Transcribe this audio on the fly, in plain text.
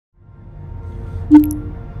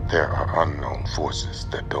There are unknown forces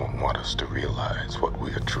that don't want us to realize what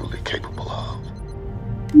we are truly capable of.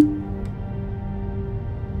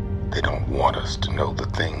 They don't want us to know the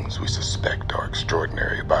things we suspect are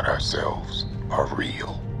extraordinary about ourselves are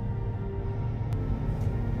real.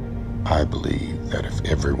 I believe that if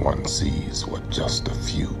everyone sees what just a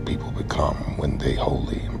few people become when they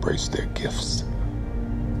wholly embrace their gifts,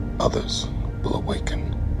 others will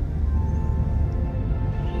awaken.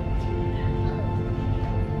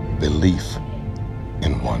 Belief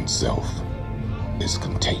in oneself is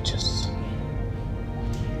contagious.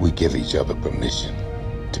 We give each other permission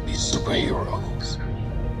to be superheroes.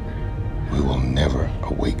 We will never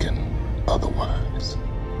awaken otherwise.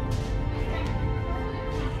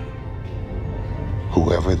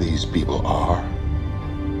 Whoever these people are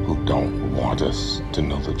who don't want us to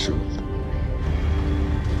know the truth,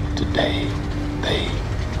 today they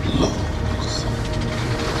lose.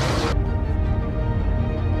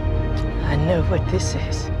 I know what this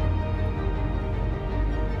is.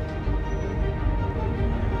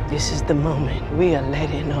 This is the moment we are let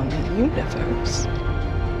in on the universe.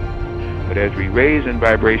 But as we raise in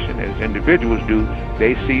vibration, as individuals do,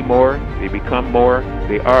 they see more, they become more,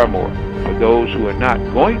 they are more. For those who are not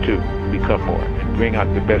going to become more and bring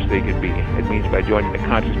out the best they can be, it means by joining the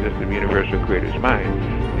consciousness of the universal creator's mind.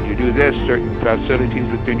 When you do this, certain facilities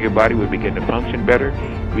within your body will begin to function better,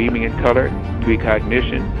 dreaming in color,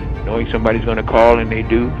 precognition, knowing somebody's going to call and they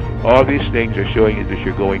do. All these things are showing you that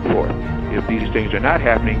you're going forth. If these things are not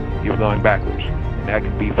happening, you're going backwards. And that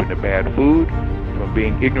can be from the bad food, from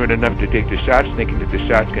being ignorant enough to take the shots, thinking that the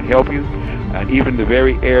shots can help you, and even the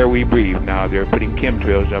very air we breathe. Now they're putting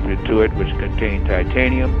chemtrails up into it, which contain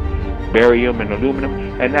titanium, barium, and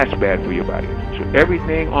aluminum, and that's bad for your body. So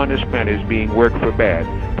everything on this planet is being worked for bad.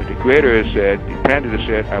 But the Creator has said, the planet has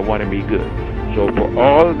said, I want to be good. So for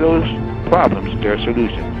all of those problems, there are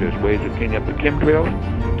solutions. There's ways of cleaning up the chemtrails.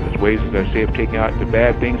 There's ways, as I say, of taking out the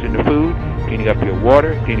bad things in the food, cleaning up your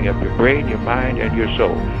water, cleaning up your brain, your mind, and your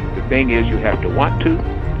soul. The thing is, you have to want to,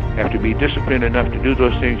 have to be disciplined enough to do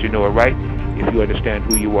those things you know are right if you understand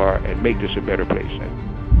who you are and make this a better place.